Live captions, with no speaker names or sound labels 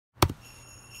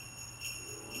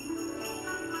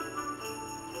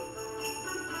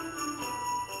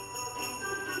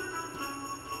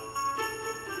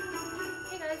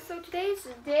guys,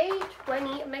 day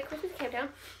 20 of my Christmas countdown,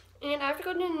 and I have to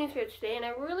go to the newspaper today, and I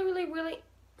really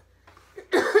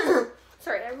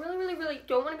sorry, I really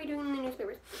don't want to be doing the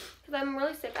newspapers, because I'm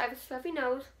really sick. I have a stuffy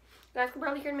nose, you guys can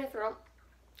probably hear in my throat.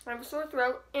 I have a sore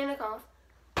throat and a cough,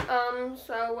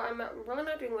 so I'm really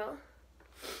not doing well.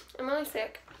 I'm really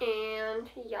sick, and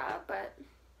yeah, but,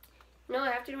 you know,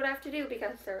 I have to do what I have to do,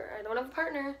 because I don't have a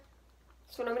partner,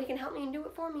 so nobody can help me and do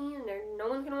it for me, and no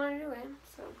one's going to want to do it,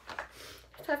 so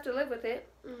just have to live with it.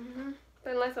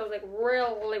 But unless I was like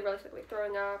really sick, like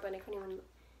throwing up, and I couldn't even,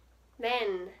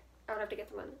 then I would have to get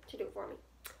someone to do it for me.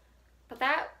 But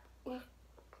that,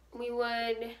 we would,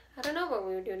 I don't know what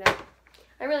we would do then.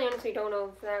 I really honestly don't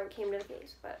know if that came to the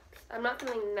case, but I'm not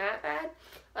feeling that bad.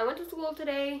 I went to school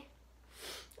today,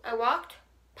 I walked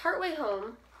partway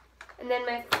home, and then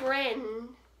my friend,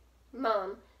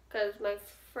 mom, because my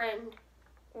friend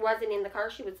wasn't in the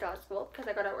car, she was still at school, because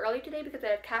I got out early today because I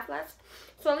had calf last.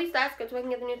 So at least that's good, so I can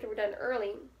get the newspaper done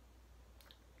early.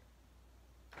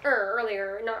 Or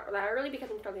earlier, not that early because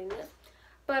I'm still doing this.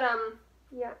 But,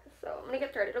 yeah, so I'm gonna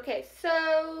get started. Okay,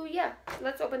 so, yeah,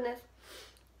 let's open this.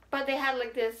 But they had,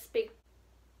 like, this big,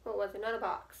 what was it, not a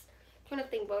box. I'm trying to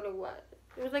think what it was.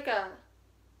 It was like a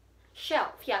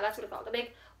shelf, yeah, that's what it's called. A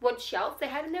big wood shelf they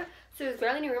had in there. So there was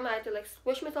barely any room. I had to, like,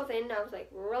 squish myself in. I was, like,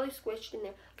 really squished in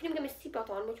there. Couldn't even get my seatbelt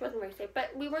on, which wasn't very safe.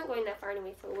 But we weren't going that far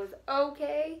anyway, so it was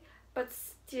okay. But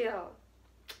still.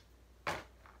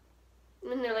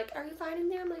 And they're like, are you fine in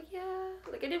there? I'm like, yeah.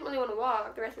 Like, I didn't really want to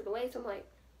walk the rest of the way, so I'm like,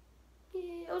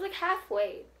 yeah. I was, like,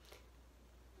 halfway.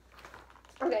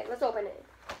 Okay, let's open it.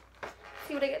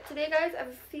 See what I get today, guys. I have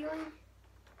a feeling.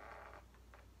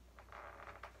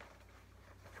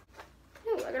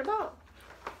 Ooh, I got a ball.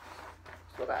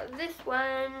 So I got this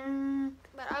one.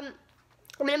 But I'm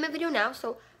gonna end my video now.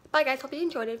 So bye, guys. Hope you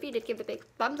enjoyed it. If you did, give it a big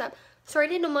thumbs up. Sorry I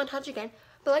did no montage again.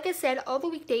 But like I said, all the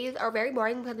weekdays are very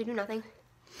boring because they do nothing.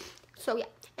 So yeah,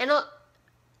 and I'll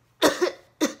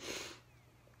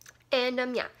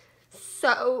and yeah.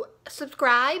 So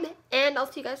subscribe, and I'll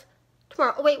see you guys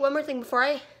tomorrow. Oh wait, one more thing before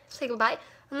I say goodbye.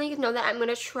 I'm letting you guys know that I'm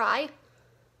gonna try.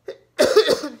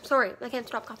 Sorry, I can't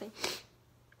stop coughing.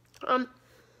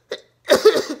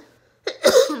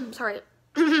 Sorry.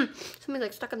 Something's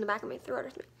like stuck in the back of my throat or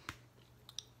something.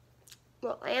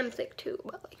 Well, I am sick too,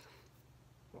 but like.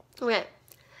 Okay.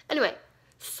 Anyway,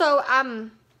 so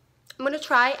I'm gonna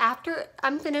try after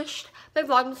I'm finished my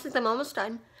vlogmas since I'm almost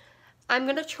done. I'm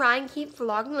gonna try and keep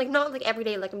vlogging, like not like every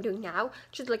day like I'm doing now.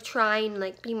 Just like try and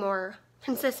like be more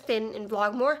consistent and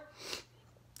vlog more.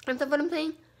 And that's what I'm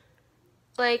saying.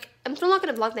 Like, I'm still not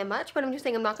gonna vlog that much, but I'm just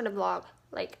saying I'm not gonna vlog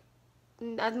like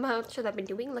as much as I've been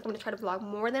doing. Like, I'm gonna try to vlog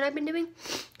more than I've been doing,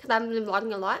 because I've been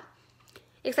vlogging a lot,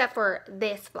 except for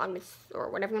this vlogmas,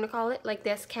 or whatever you want to call it, like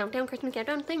this countdown, Christmas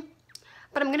countdown thing.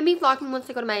 But I'm gonna be vlogging once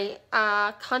I go to my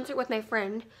concert with my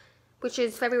friend, which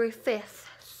is February 5th.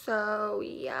 So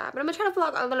yeah, but I'm gonna try to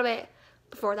vlog a little bit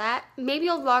before that. Maybe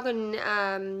I'll vlog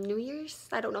on New Year's.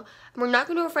 I don't know. We're not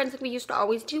gonna do our friends like we used to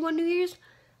always do on New Year's,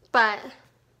 but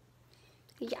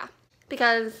yeah,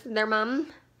 because their mom,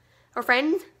 our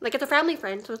friends, like it's a family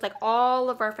friend, so it's like all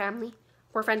of our family,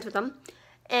 we're friends with them,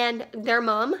 and their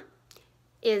mom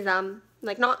is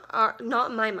like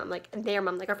not my mom, like their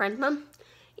mom, like our friend's mom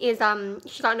is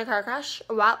she got in a car crash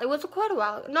it was quite a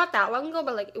while, not that long ago,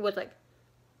 but like it was like,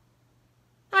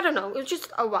 I don't know, it was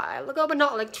just a while ago, but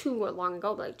not like too long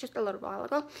ago, but like just a little while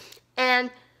ago,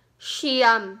 and she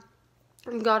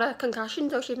got a concussion,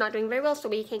 so she's not doing very well, so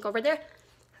we can't go over there.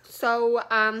 So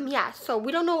yeah, so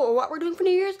we don't know what we're doing for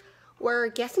New Year's. We're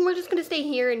guessing we're just gonna stay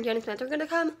here and Jen and Spencer are gonna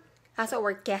come. That's what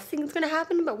we're guessing is gonna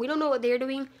happen, but we don't know what they're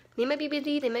doing. They might be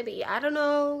busy, they might be, I don't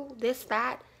know, this,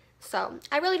 that. So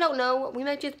I really don't know. We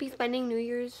might just be spending New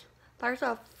Year's by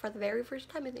ourselves for the very first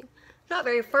time, I think. Not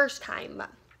very first time, but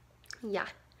yeah.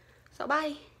 So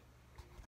bye.